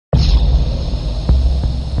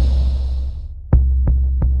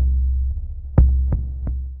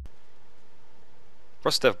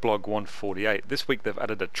Trust Devblog 148. This week they've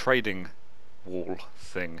added a trading wall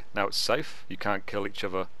thing. Now it's safe, you can't kill each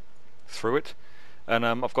other through it. And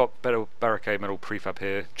I've got better barricade metal prefab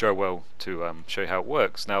here, Joel, to show you how it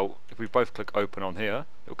works. Now if we both click open on here,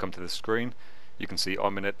 it'll come to the screen. You can see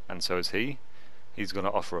I'm in it and so is he. He's going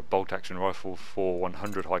to offer a bolt action rifle for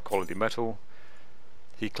 100 high quality metal.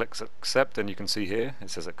 He clicks accept and you can see here it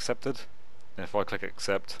says accepted. And if I click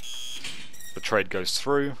accept, the trade goes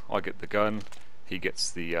through, I get the gun, he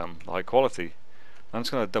gets the high quality. I'm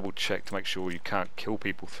just going to double check to make sure you can't kill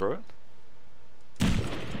people through it.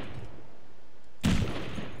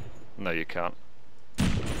 No, you can't.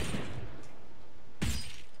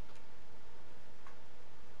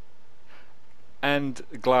 And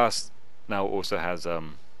glass now also has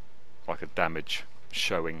like a damage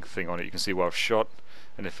showing thing on it. You can see where I've shot,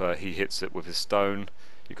 and if he hits it with his stone,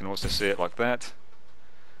 you can also see it like that.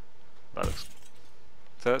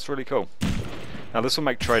 So that's really cool. Now this will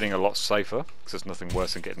make trading a lot safer, because there's nothing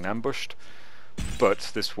worse than getting ambushed,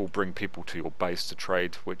 but this will bring people to your base to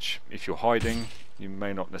trade, which if you're hiding you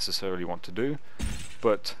may not necessarily want to do,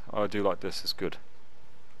 but I do like this, it's good.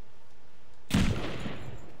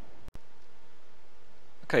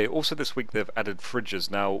 Okay, also this week they've added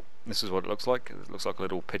fridges. Now this is what it looks like. It looks like a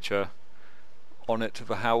little picture on it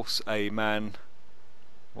of a house, a man,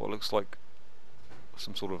 what looks like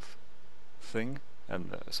some sort of thing,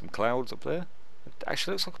 and some clouds up there. It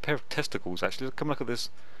actually looks like a pair of testicles. Actually, come look at this,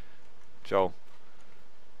 Joel.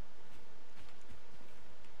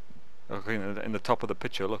 Okay, in the top of the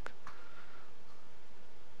picture, look.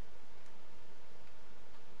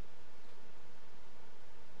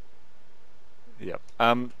 Yeah.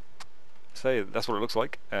 So that's what it looks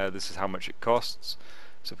like. This is how much it costs.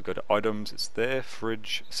 So if we go to items, it's there.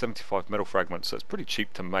 Fridge, 75 metal fragments. So it's pretty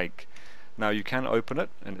cheap to make. Now you can open it,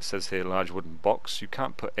 and it says here large wooden box. You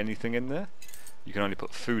can't put anything in there. You can only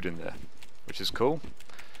put food in there, which is cool.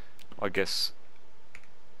 I guess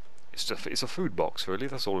it's a food box, really.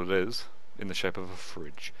 That's all it is, in the shape of a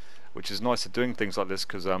fridge, which is nice at doing things like this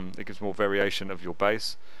because it gives more variation of your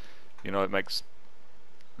base. You know, it makes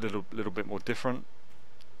a little bit more different.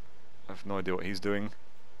 I have no idea what he's doing.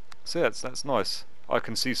 So yeah, that's nice. I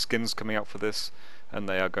can see skins coming out for this, and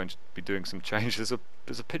they are going to be doing some changes.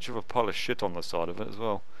 There's a picture of a pile of shit on the side of it as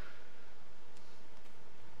well.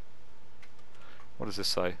 What does this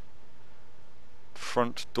say?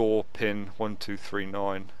 Front door pin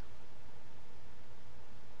 1239.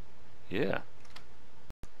 Yeah.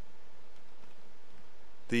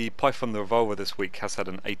 The Python the revolver this week has had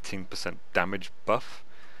an 18% damage buff,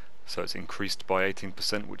 so it's increased by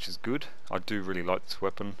 18%, which is good. I do really like this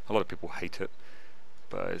weapon. A lot of people hate it,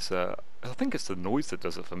 but it's I think it's the noise that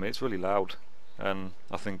does it for me. It's really loud, and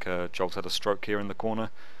I think Joel's had a stroke here in the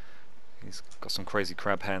corner. He's got some crazy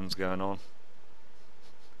crab hands going on.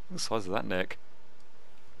 Look at the size of that neck.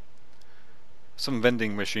 Some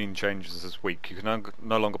vending machine changes this week. You can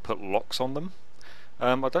no longer put locks on them.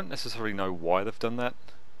 I don't necessarily know why they've done that,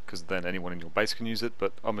 because then anyone in your base can use it,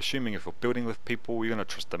 but I'm assuming if you're building with people you're going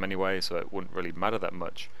to trust them anyway, so it wouldn't really matter that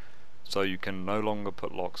much. So you can no longer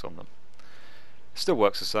put locks on them. It still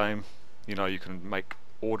works the same. You know, you can make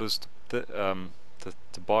orders to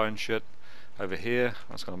buy and shit. Over here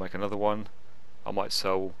I was going to make another one. I might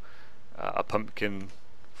sell a pumpkin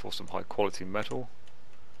for some high quality metal,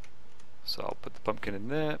 so I'll put the pumpkin in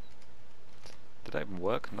there. Did that even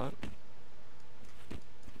work? No.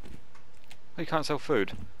 Oh, you can't sell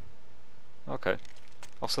food. Okay,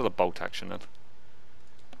 I'll sell a bolt action then.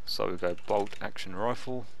 So we go bolt action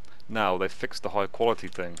rifle. Now they've fixed the high quality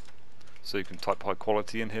thing, so you can type high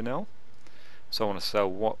quality in here now. So I want to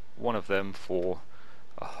sell one of them for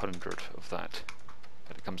 100 of that.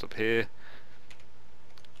 But it comes up here.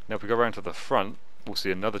 Now if we go around to the front, we'll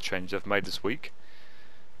see another change they've made this week,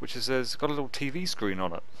 which is it's got a little TV screen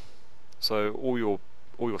on it. So all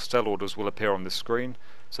your sell orders will appear on this screen.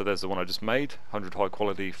 So there's the one I just made, 100 high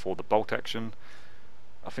quality for the bolt action.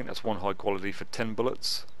 I think that's one high quality for 10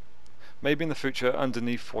 bullets. Maybe in the future,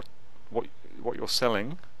 underneath what you're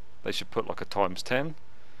selling, they should put like a ×10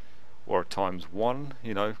 or a ×1,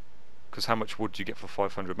 you know, because how much wood do you get for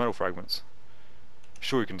 500 metal fragments?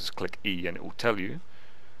 Sure, you can just click E and it will tell you,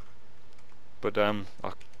 but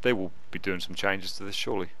they will be doing some changes to this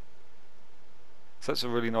surely. So that's a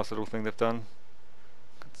really nice little thing they've done.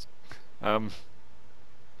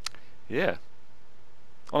 Yeah.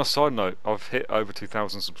 On a side note, I've hit over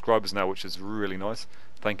 2,000 subscribers now, which is really nice.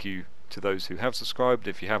 Thank you to those who have subscribed.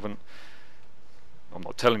 If you haven't, I'm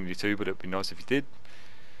not telling you to, but it would be nice if you did.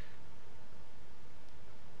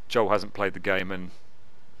 Joel hasn't played the game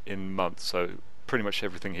in months, so pretty much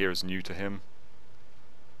everything here is new to him.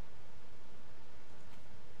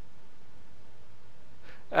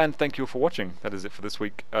 And thank you all for watching. That is it for this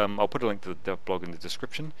week. I'll put a link to the dev blog in the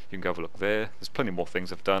description. You can go have a look there. There's plenty more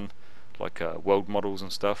things I've done, like world models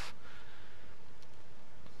and stuff.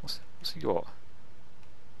 What's he got?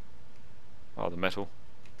 Oh, the metal.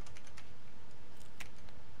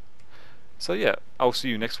 So yeah, I'll see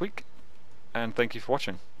you next week, and thank you for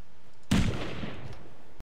watching.